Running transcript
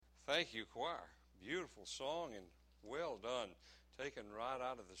Thank you, choir. Beautiful song and well done. Taken right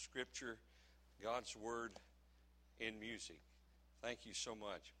out of the Scripture, God's Word in music. Thank you so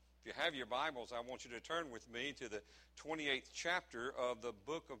much. If you have your Bibles, I want you to turn with me to the 28th chapter of the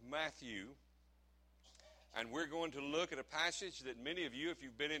book of Matthew. And we're going to look at a passage that many of you, if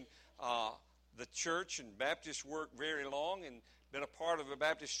you've been in the church and Baptist work very long and been a part of a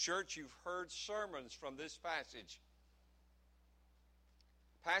Baptist church, you've heard sermons from this passage.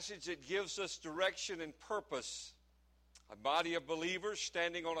 Passage that gives us direction and purpose. A body of believers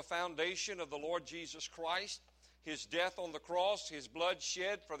standing on a foundation of the Lord Jesus Christ, His death on the cross, His blood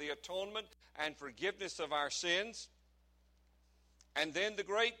shed for the atonement and forgiveness of our sins. And then the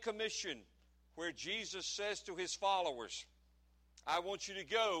Great Commission, where Jesus says to His followers, I want you to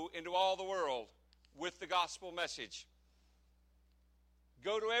go into all the world with the gospel message.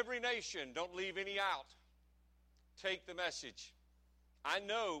 Go to every nation, don't leave any out. Take the message. I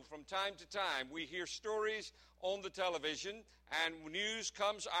know from time to time we hear stories on the television and news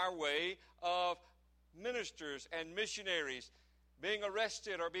comes our way of ministers and missionaries being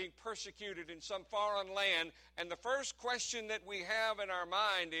arrested or being persecuted in some foreign land. And the first question that we have in our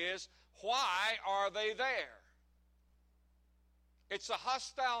mind is, why are they there? It's a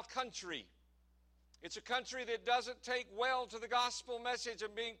hostile country. It's a country that doesn't take well to the gospel message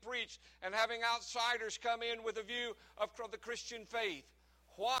and being preached and having outsiders come in with a view of the Christian faith.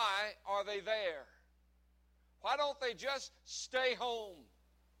 Why are they there? Why don't they just stay home?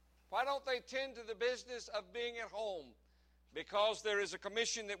 Why don't they tend to the business of being at home? Because there is a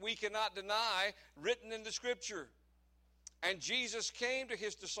commission that we cannot deny written in the Scripture. And Jesus came to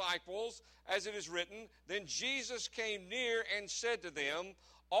His disciples, as it is written, then Jesus came near and said to them,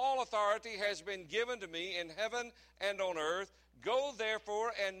 all authority has been given to me in heaven and on earth. Go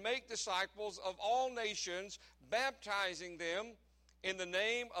therefore and make disciples of all nations, baptizing them in the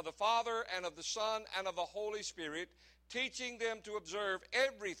name of the Father and of the Son and of the Holy Spirit, teaching them to observe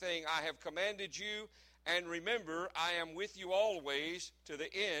everything I have commanded you. And remember, I am with you always to the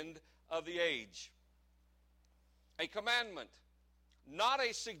end of the age. A commandment, not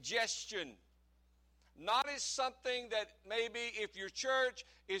a suggestion. Not as something that maybe if your church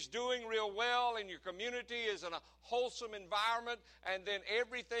is doing real well and your community is in a wholesome environment and then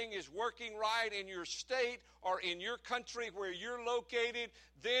everything is working right in your state or in your country where you're located,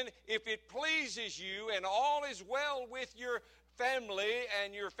 then if it pleases you and all is well with your family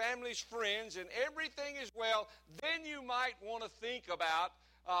and your family's friends and everything is well, then you might want to think about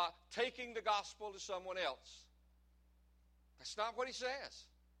taking the gospel to someone else. That's not what he says.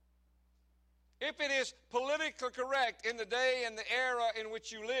 If it is politically correct in the day and the era in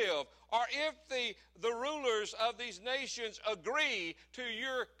which you live, or if the rulers of these nations agree to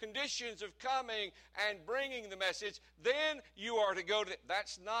your conditions of coming and bringing the message, then you are to go to...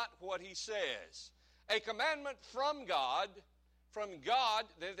 That's not what he says. A commandment from God,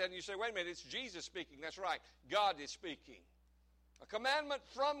 then you say, wait a minute, it's Jesus speaking. That's right, God is speaking. A commandment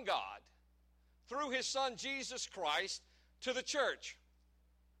from God through His Son Jesus Christ to the church.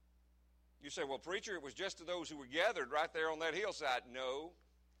 You say, well, preacher, it was just to those who were gathered right there on that hillside. No.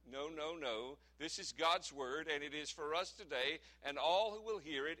 This is God's Word, and it is for us today, and all who will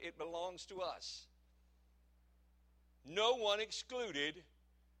hear it, it belongs to us. No one excluded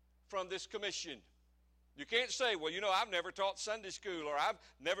from this commission. You can't say, well, I've never taught Sunday school, or I've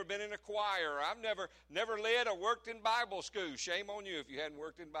never been in a choir, or I've never led or worked in Bible school. Shame on you if you hadn't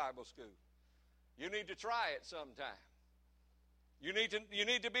worked in Bible school. You need to try it sometime. You need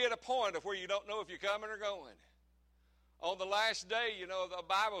to be at a point of where you don't know if you're coming or going. On the last day, the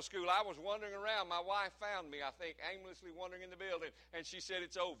Bible school, I was wandering around. My wife found me, I think, aimlessly wandering in the building, and she said,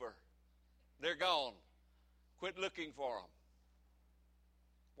 it's over. They're gone. Quit looking for them.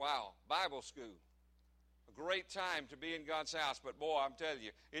 Wow, Bible school. A great time to be in God's house, but boy, I'm telling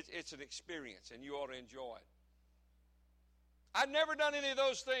you, it's an experience, and you ought to enjoy it. I've never done any of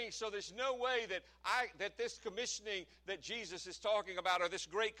those things, so there's no way that this commissioning that Jesus is talking about, or this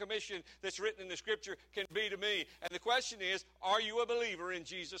great commission that's written in the Scripture, can be to me. And the question is, are you a believer in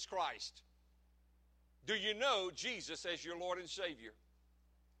Jesus Christ? Do you know Jesus as your Lord and Savior?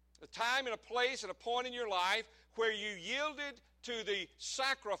 A time and a place and a point in your life where you yielded to the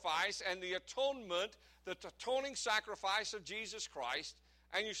sacrifice and the atonement, the atoning sacrifice of Jesus Christ,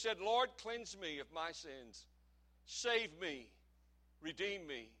 and you said, Lord, cleanse me of my sins. Save me. Redeem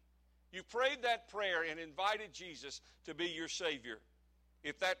me. You prayed that prayer and invited Jesus to be your Savior.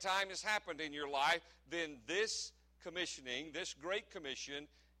 If that time has happened in your life, then this commissioning, this great commission,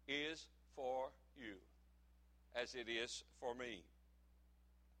 is for you, as it is for me.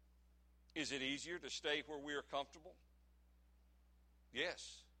 Is it easier to stay where we are comfortable?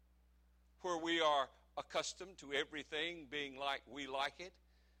 Yes. where we are accustomed to everything being like we like it.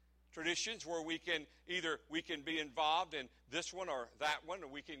 Traditions where we can be involved in this one or that one, or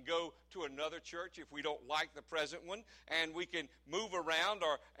we can go to another church if we don't like the present one, and we can move around,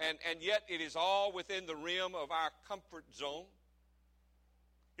 and yet it is all within the rim of our comfort zone.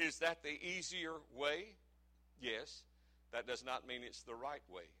 Is that the easier way? Yes. That does not mean it's the right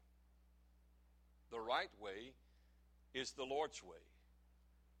way. The right way is the Lord's way,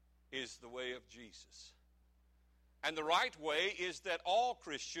 is the way of Jesus. And the right way is that all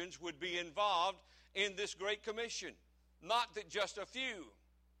Christians would be involved in this Great Commission, not that just a few.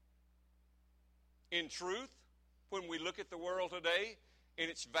 In truth, when we look at the world today, in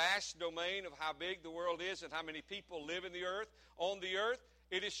its vast domain of how big the world is and how many people live in the earth, on the earth,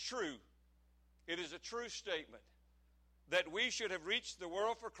 it is true. It is a true statement that we should have reached the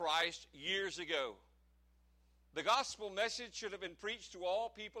world for Christ years ago. The gospel message should have been preached to all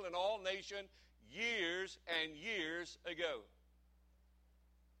people in all nations years and years ago.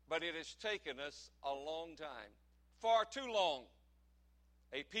 But it has taken us a long time, far too long.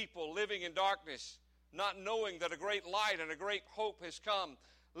 A people living in darkness, not knowing that a great light and a great hope has come,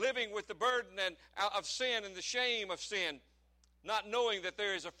 living with the burden of sin and the shame of sin, not knowing that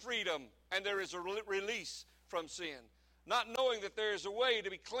there is a freedom and there is a release from sin, not knowing that there is a way to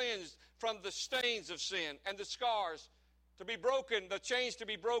be cleansed from the stains of sin and the scars to be broken, the chains to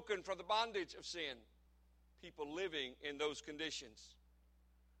be broken from the bondage of sin. People living in those conditions.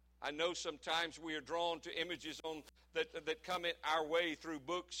 I know sometimes we are drawn to images that come in our way through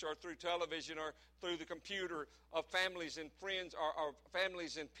books or through television or through the computer of families and friends or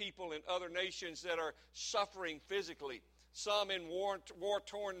families and people in other nations that are suffering physically. Some in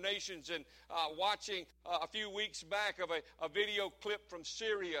war-torn nations, and watching a few weeks back of a video clip from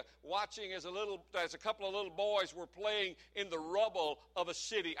Syria, watching as a couple of little boys were playing in the rubble of a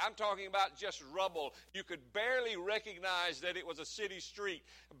city. I'm talking about just rubble. You could barely recognize that it was a city street,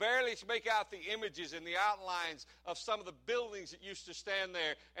 barely make out the images and the outlines of some of the buildings that used to stand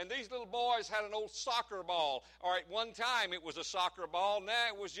there. And these little boys had an old soccer ball, or at one time it was a soccer ball. Now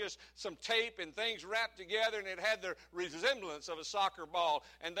it was just some tape and things wrapped together, and it had the resemblance of a soccer ball,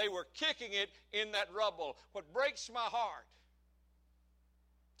 and they were kicking it in that rubble. What breaks my heart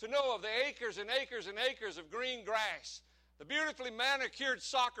to know of the acres and acres and acres of green grass, the beautifully manicured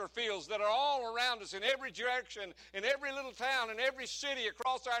soccer fields that are all around us in every direction, in every little town, in every city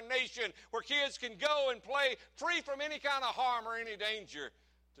across our nation, where kids can go and play free from any kind of harm or any danger,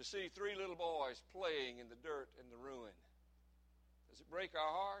 to see three little boys playing in the dirt and the ruin. Does it break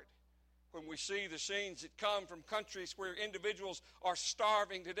our heart when we see the scenes that come from countries where individuals are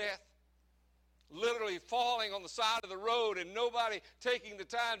starving to death, literally falling on the side of the road, and nobody taking the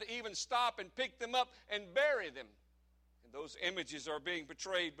time to even stop and pick them up and bury them? And those images are being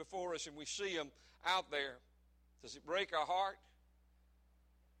portrayed before us, and we see them out there. Does it break our heart?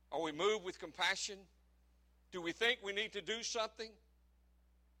 Are we moved with compassion? Do we think we need to do something?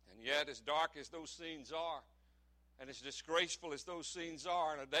 And yet, as dark as those scenes are, and as disgraceful as those scenes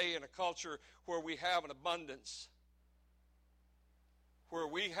are, in a day and a culture where we have an abundance,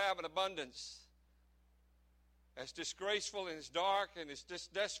 as disgraceful and as dark and as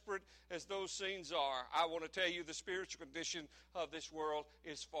desperate as those scenes are, I want to tell you the spiritual condition of this world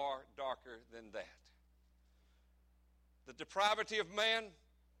is far darker than that. The depravity of man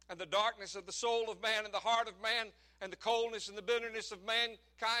and the darkness of the soul of man and the heart of man and the coldness and the bitterness of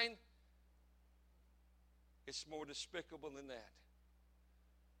mankind, it's more despicable than that.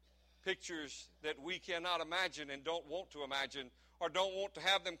 Pictures that we cannot imagine and don't want to imagine, or don't want to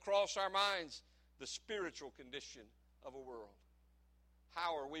have them cross our minds. The spiritual condition of a world.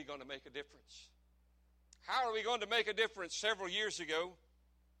 How are we going to make a difference? How are we going to make a difference? Several years ago,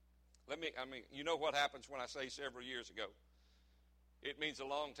 you know what happens when I say several years ago. It means a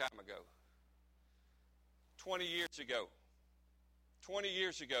long time ago. 20 years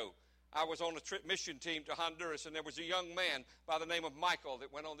ago, I was on a mission team to Honduras, and there was a young man by the name of Michael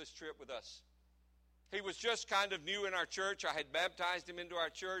that went on this trip with us. He was just kind of new in our church. I had baptized him into our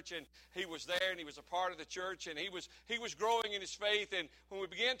church, and he was there, and he was a part of the church, and he was growing in his faith. And when we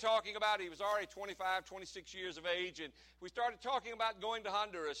began talking about it, he was already 25, 26 years of age, and we started talking about going to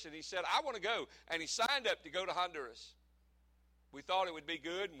Honduras, and he said, I want to go, and he signed up to go to Honduras. We thought it would be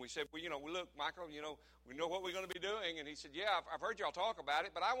good, and we said, well, look, Michael, we know what we're going to be doing. And he said, yeah, I've heard y'all talk about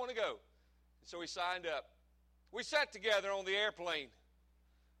it, but I want to go. And so he signed up. We sat together on the airplane.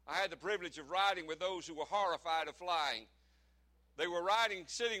 I had the privilege of riding with those who were horrified of flying. They were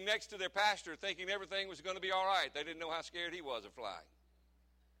sitting next to their pastor, thinking everything was going to be all right. They didn't know how scared he was of flying.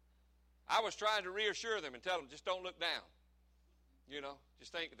 I was trying to reassure them and tell them, just don't look down.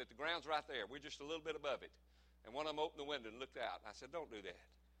 Just think that the ground's right there. We're just a little bit above it. And one of them opened the window and looked out. And I said, don't do that.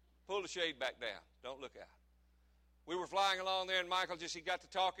 Pull the shade back down. Don't look out. We were flying along there, and Michael he got to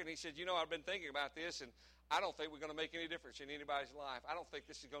talking. He said, I've been thinking about this, and I don't think we're going to make any difference in anybody's life. I don't think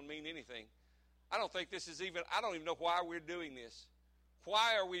this is going to mean anything. I don't even know why we're doing this.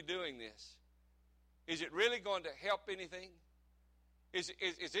 Why are we doing this? Is it really going to help anything? Is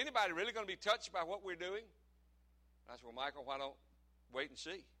anybody really going to be touched by what we're doing? I said, well, Michael, why don't wait and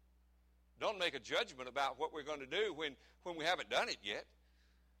see? Don't make a judgment about what we're going to do when we haven't done it yet.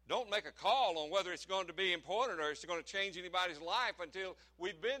 Don't make a call on whether it's going to be important or it's going to change anybody's life until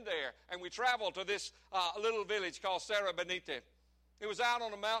we've been there. And we traveled to this little village called Serra Bonita. It was out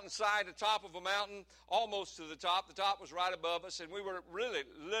on a mountainside, the top of a mountain, almost to the top. The top was right above us, and we were really,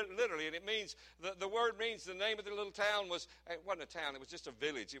 literally, and it means, the word means the name of the little town it wasn't a town, it was just a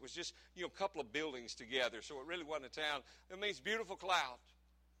village. It was just, a couple of buildings together, so it really wasn't a town. It means beautiful cloud.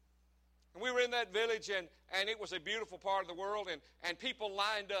 And we were in that village, and it was a beautiful part of the world, and people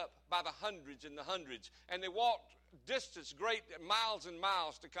lined up by the hundreds and the hundreds, and they walked distance, great miles and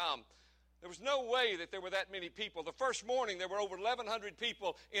miles to come. There was no way that there were that many people. The first morning, there were over 1,100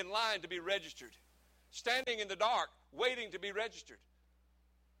 people in line to be registered, standing in the dark, waiting to be registered.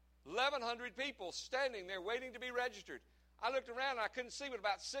 1,100 people standing there waiting to be registered. I looked around, and I couldn't see but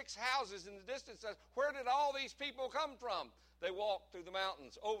about 6 houses in the distance. Where did all these people come from? They walked through the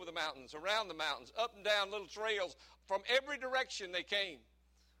mountains, over the mountains, around the mountains, up and down little trails. From every direction they came.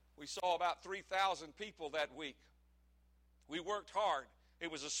 We saw about 3,000 people that week. We worked hard.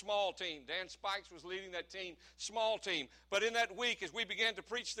 It was a small team. Dan Spikes was leading that team, small team. But in that week, as we began to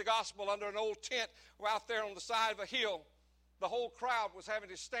preach the gospel under an old tent out there on the side of a hill, the whole crowd was having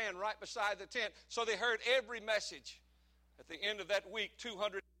to stand right beside the tent. So they heard every message. At the end of that week,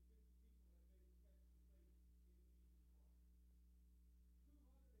 200.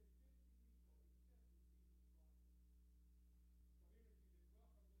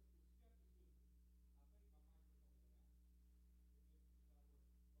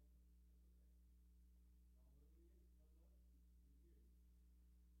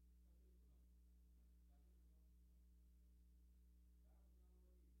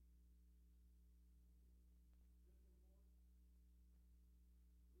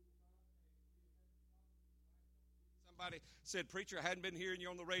 Somebody said, preacher, I hadn't been hearing you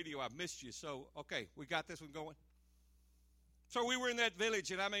on the radio. I've missed you. So, okay, we got this one going. So we were in that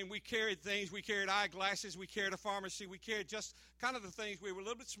village, and we carried things. We carried eyeglasses. We carried a pharmacy. We carried just kind of the things. We were a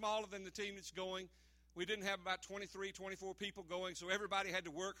little bit smaller than the team that's going. We didn't have about 23, 24 people going, so everybody had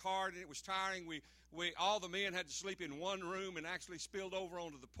to work hard, and it was tiring. All the men had to sleep in one room and actually spilled over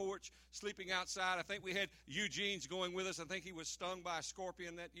onto the porch, sleeping outside. I think we had Eugene's going with us. I think he was stung by a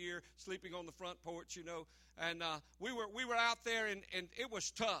scorpion that year, sleeping on the front porch, And we were out there, and it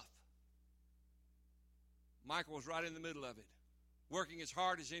was tough. Michael was right in the middle of it, working as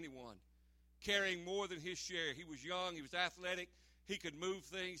hard as anyone, carrying more than his share. He was young. He was athletic. He could move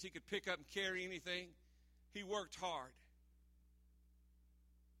things. He could pick up and carry anything. He worked hard.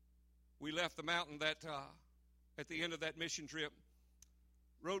 We left the mountain at the end of that mission trip,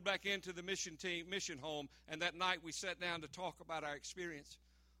 rode back into the mission home, and that night we sat down to talk about our experience.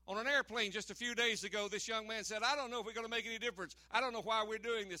 On an airplane just a few days ago, this young man said, I don't know if we're going to make any difference. I don't know why we're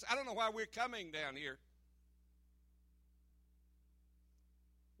doing this. I don't know why we're coming down here.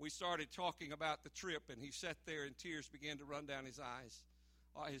 We started talking about the trip, and he sat there, and tears began to run down his eyes,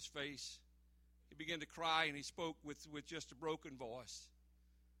 his face. He began to cry, and he spoke with just a broken voice.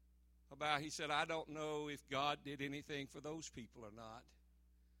 He said, I don't know if God did anything for those people or not,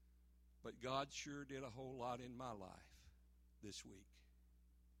 but God sure did a whole lot in my life this week.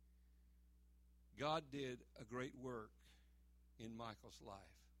 God did a great work in Michael's life,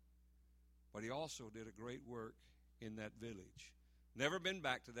 but he also did a great work in that village. Never been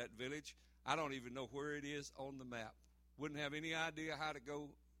back to that village. I don't even know where it is on the map. Wouldn't have any idea how to go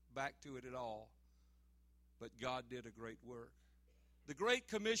back to it at all. But God did a great work. The Great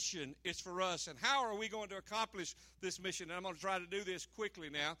Commission is for us. And how are we going to accomplish this mission? And I'm going to try to do this quickly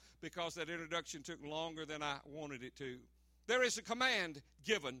now because that introduction took longer than I wanted it to. There is a command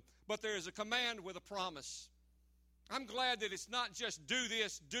given, but there is a command with a promise. I'm glad that it's not just do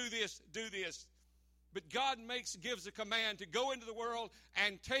this, do this, do this. But God gives a command to go into the world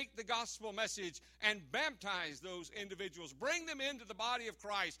and take the gospel message and baptize those individuals. Bring them into the body of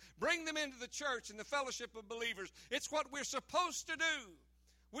Christ. Bring them into the church and the fellowship of believers. It's what we're supposed to do.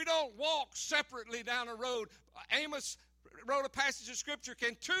 We don't walk separately down a road. Amos wrote a passage of Scripture,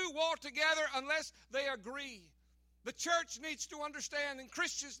 can two walk together unless they agree? The church needs to understand, and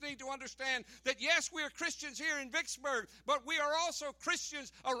Christians need to understand, that yes, we are Christians here in Vicksburg, but we are also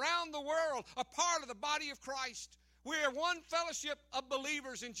Christians around the world, a part of the body of Christ. We are one fellowship of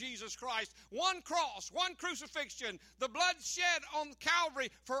believers in Jesus Christ, one cross, one crucifixion, the blood shed on Calvary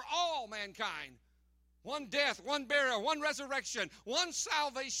for all mankind, one death, one burial, one resurrection, one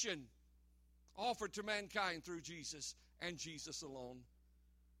salvation offered to mankind through Jesus and Jesus alone.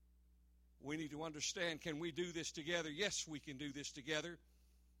 We need to understand, can we do this together? Yes, we can do this together,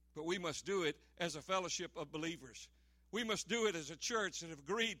 but we must do it as a fellowship of believers. We must do it as a church that have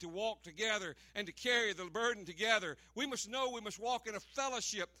agreed to walk together and to carry the burden together. We must know we must walk in a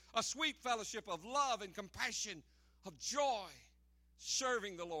fellowship, a sweet fellowship of love and compassion, of joy,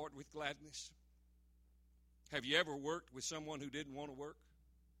 serving the Lord with gladness. Have you ever worked with someone who didn't want to work?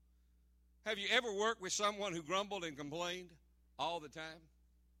 Have you ever worked with someone who grumbled and complained all the time?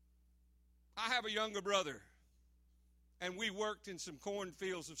 I have a younger brother, and we worked in some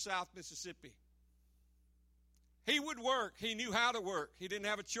cornfields of South Mississippi. He would work. He knew how to work. He didn't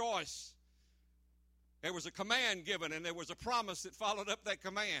have a choice. There was a command given, and there was a promise that followed up that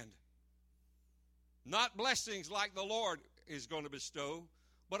command. Not blessings like the Lord is going to bestow,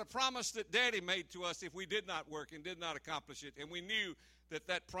 but a promise that Daddy made to us if we did not work and did not accomplish it. And we knew that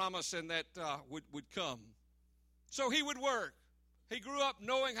that promise and that would come. So he would work. He grew up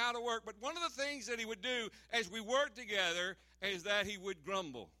knowing how to work. But one of the things that he would do as we worked together is that he would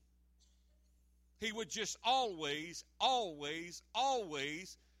grumble. He would just always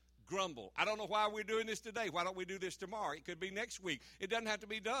grumble. I don't know why we're doing this today. Why don't we do this tomorrow? It could be next week. It doesn't have to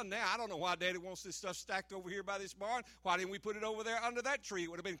be done now. I don't know why Daddy wants this stuff stacked over here by this barn. Why didn't we put it over there under that tree? It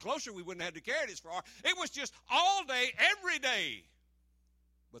would have been closer. We wouldn't have had to carry it as far. It was just all day, every day.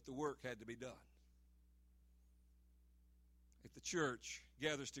 But the work had to be done. If the church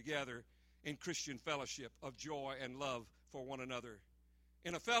gathers together in Christian fellowship of joy and love for one another,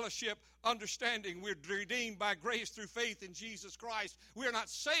 in a fellowship understanding we're redeemed by grace through faith in Jesus Christ. We are not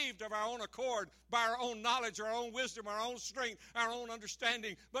saved of our own accord, by our own knowledge, our own wisdom, our own strength, our own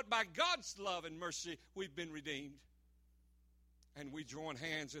understanding, but by God's love and mercy we've been redeemed. And we join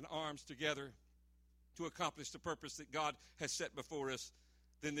hands and arms together to accomplish the purpose that God has set before us.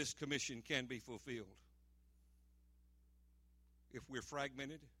 Then this commission can be fulfilled. If we're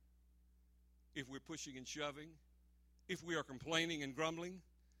fragmented, if we're pushing and shoving, if we are complaining and grumbling,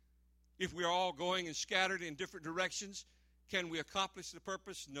 if we are all going and scattered in different directions, can we accomplish the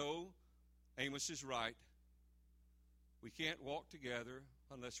purpose? No. Amos is right. We can't walk together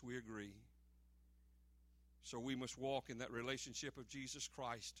unless we agree. So we must walk in that relationship of Jesus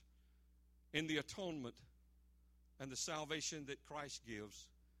Christ, in the atonement and the salvation that Christ gives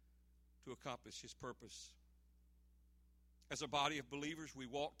to accomplish his purpose. As a body of believers, we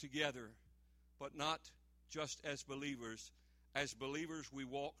walk together, but not just as believers. As believers, we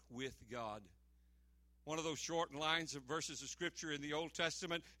walk with God. One of those short lines of verses of Scripture in the Old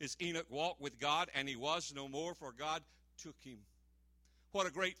Testament is Enoch walked with God, and he was no more, for God took him. What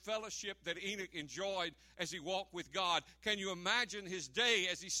a great fellowship that Enoch enjoyed as he walked with God. Can you imagine his day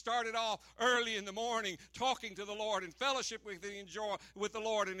as he started off early in the morning talking to the Lord and fellowship with the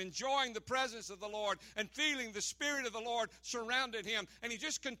Lord and enjoying the presence of the Lord and feeling the Spirit of the Lord surrounded him. And he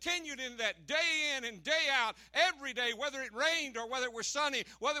just continued in that day in and day out, every day, whether it rained or whether it was sunny,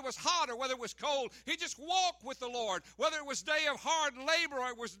 whether it was hot or whether it was cold. He just walked with the Lord, whether it was day of hard labor or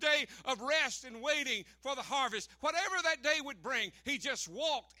it was day of rest and waiting for the harvest. Whatever that day would bring, he just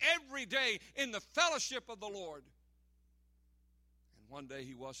walked every day in the fellowship of the Lord. And one day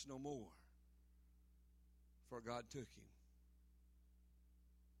he was no more, for God took him.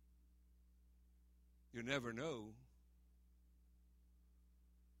 You never know.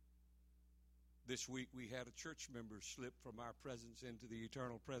 This week we had a church member slip from our presence into the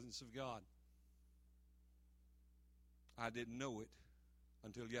eternal presence of God. I didn't know it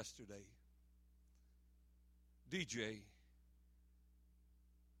until yesterday. DJ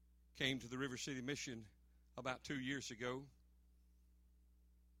came to the River City Mission about 2 years ago.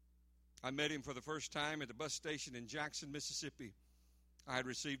 I met him for the first time at the bus station in Jackson, Mississippi. I had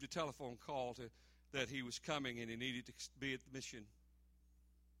received a telephone call that he was coming and he needed to be at the mission.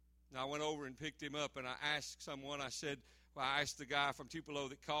 Now, I went over and picked him up, and I asked someone, I asked the guy from Tupelo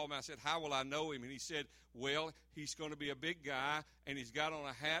that called me, I said, how will I know him? And he said, well, he's going to be a big guy, and he's got on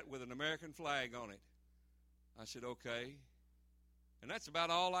a hat with an American flag on it. I said, okay. And that's about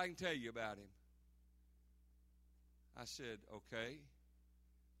all I can tell you about him. I said, okay.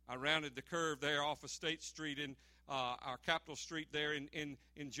 I rounded the curve there off of State Street in our Capitol Street there in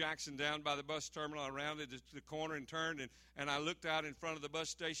Jackson down by the bus terminal. I rounded the corner and turned, and I looked out in front of the bus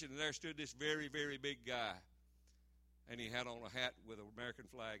station, and there stood this very, very big guy. and he had on a hat with an American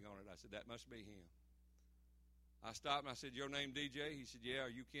flag on it. I said, that must be him. I stopped and I said, your name DJ? He said, yeah. Are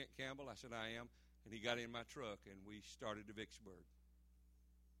you Kent Campbell? I said, I am. And he got in my truck, and we started to Vicksburg.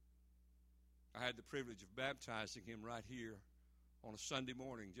 I had the privilege of baptizing him right here on a Sunday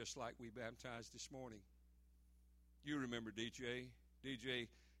morning, just like we baptized this morning. You remember DJ. DJ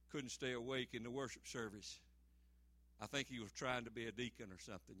couldn't stay awake in the worship service. I think he was trying to be a deacon or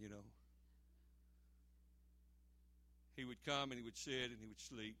something, you know. He would come and he would sit and he would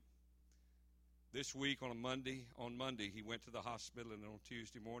sleep. This week on Monday, he went to the hospital, and on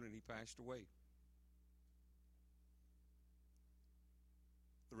Tuesday morning he passed away.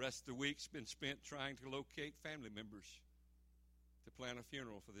 The rest of the week's been spent trying to locate family members to plan a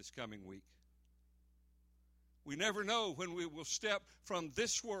funeral for this coming week. We never know when we will step from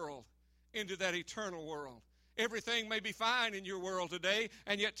this world into that eternal world. Everything may be fine in your world today,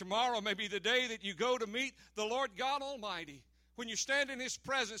 and yet tomorrow may be the day that you go to meet the Lord God Almighty. When you stand in His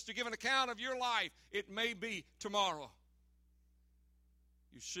presence to give an account of your life, it may be tomorrow.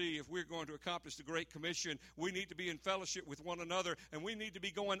 You see, if we're going to accomplish the Great Commission, we need to be in fellowship with one another, and we need to be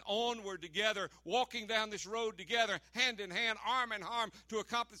going onward together, walking down this road together, hand in hand, arm in arm, to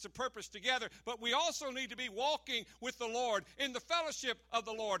accomplish the purpose together. But we also need to be walking with the Lord, in the fellowship of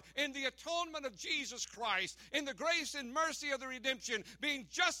the Lord, in the atonement of Jesus Christ, in the grace and mercy of the redemption, being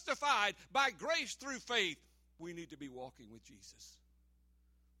justified by grace through faith. We need to be walking with Jesus.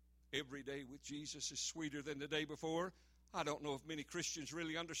 Every day with Jesus is sweeter than the day before. I don't know if many Christians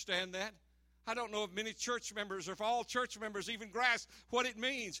really understand that. I don't know if many church members, or if all church members even grasp what it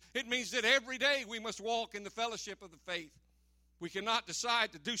means. It means that every day we must walk in the fellowship of the faith. We cannot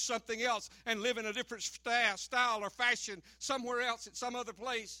decide to do something else and live in a different style or fashion somewhere else at some other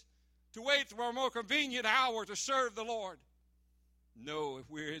place, to wait for a more convenient hour to serve the Lord. No, if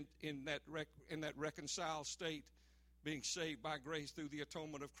we're in that reconciled state, being saved by grace through the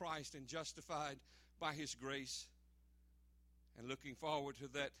atonement of Christ and justified by His grace, and looking forward to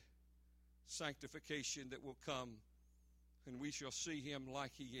that sanctification that will come, and we shall see Him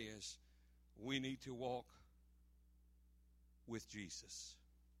like He is, we need to walk with Jesus.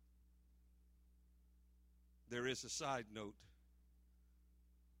 There is a side note.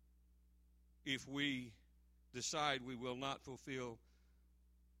 If we decide we will not fulfill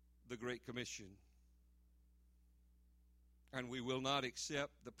the Great Commission, and we will not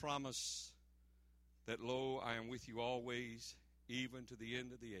accept the promise that, lo, I am with you always, even to the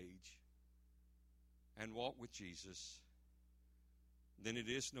end of the age, and walk with Jesus, then it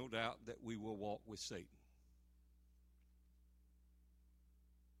is no doubt that we will walk with Satan.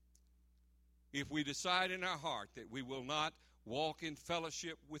 If we decide in our heart that we will not walk in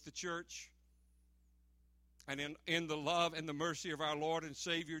fellowship with the church and in the love and the mercy of our Lord and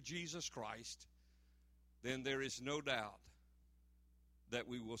Savior Jesus Christ, then there is no doubt that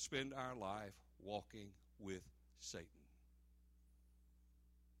we will spend our life walking with Satan.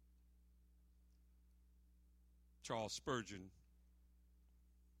 Charles Spurgeon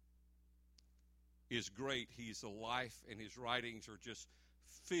is great. He's a life, and his writings are just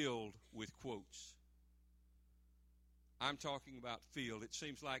filled with quotes. I'm talking about filled. It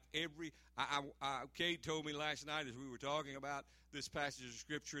seems like Cade told me last night as we were talking about this passage of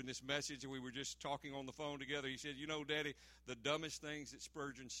Scripture and this message, and we were just talking on the phone together, he said, you know, Daddy, the dumbest things that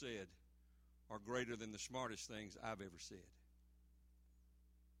Spurgeon said are greater than the smartest things I've ever said.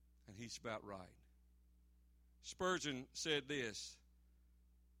 And he's about right. Spurgeon said this: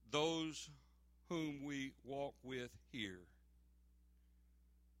 those whom we walk with here,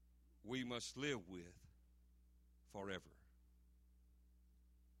 we must live with forever.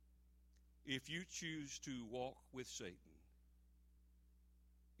 If you choose to walk with Satan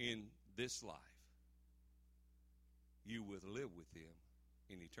in this life, you will live with him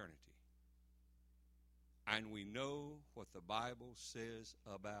in eternity. And we know what the Bible says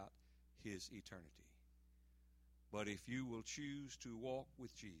about his eternity. But if you will choose to walk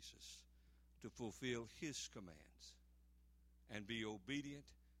with Jesus, to fulfill his commands, and be obedient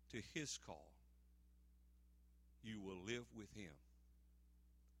to his call, you will live with him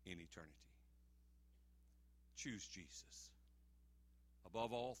in eternity. Choose Jesus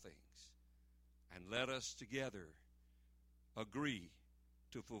above all things, and let us together agree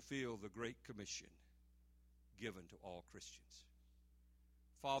to fulfill the Great Commission given to all Christians.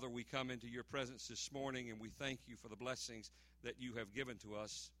 Father, we come into your presence this morning, and we thank you for the blessings that you have given to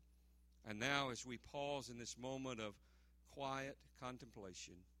us. And now, as we pause in this moment of quiet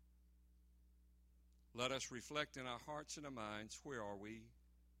contemplation, let us reflect in our hearts and our minds, where are we?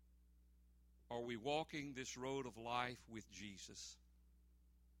 Are we walking this road of life with Jesus?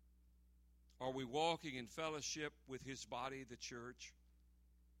 Are we walking in fellowship with his body, the church?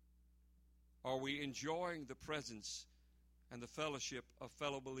 Are we enjoying the presence and the fellowship of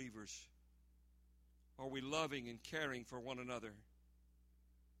fellow believers? Are we loving and caring for one another?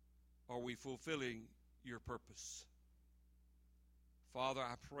 Are we fulfilling your purpose? Father,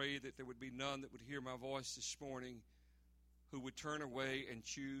 I pray that there would be none that would hear my voice this morning who would turn away and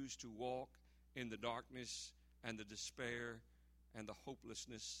choose to walk in the darkness and the despair and the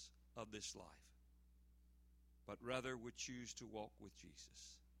hopelessness of this life, but rather would choose to walk with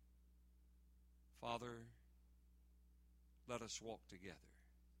Jesus. Father, let us walk together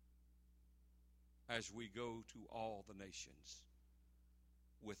as we go to all the nations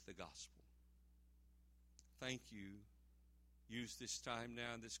with the gospel. Thank you. Use this time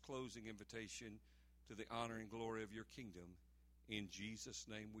now in this closing invitation to the honor and glory of your kingdom. In Jesus'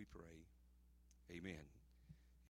 name we pray. Amen.